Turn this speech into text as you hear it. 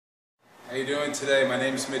How you doing today? My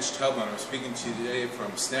name is Mitch Tubman. I'm speaking to you today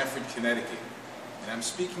from Stamford, Connecticut. And I'm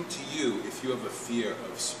speaking to you if you have a fear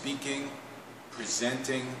of speaking,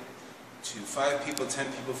 presenting to 5 people, 10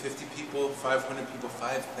 people, 50 people, 500 people,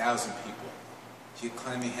 5,000 people. Do you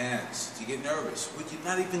clammy hands? Do you get nervous? Would you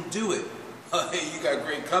not even do it? Oh, hey, you got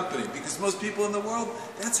great company, because most people in the world,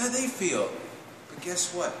 that's how they feel. But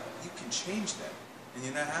guess what? You can change that. And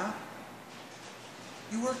you know how?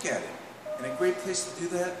 You work at it. And a great place to do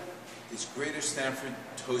that is Greater Stamford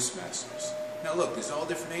Toastmasters. Now look, there's all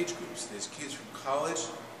different age groups. There's kids from college,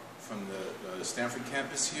 from the Stamford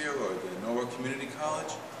campus here, or the Norwalk Community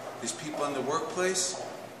College. There's people in the workplace,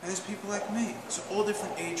 and there's people like me. So all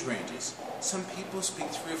different age ranges. Some people speak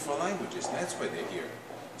 3 or 4 languages, and that's why they're here.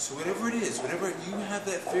 So whatever it is, whatever you have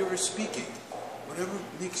that fear of speaking, whatever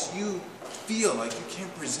makes you feel like you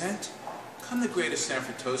can't present, come to Greater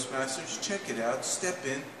Stamford Toastmasters, check it out, step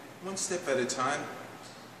in, 1 step at a time,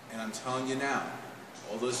 and I'm telling you now,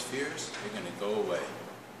 all those fears, they're going to go away.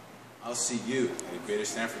 I'll see you at a Greater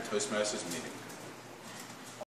Stamford Toastmasters meeting.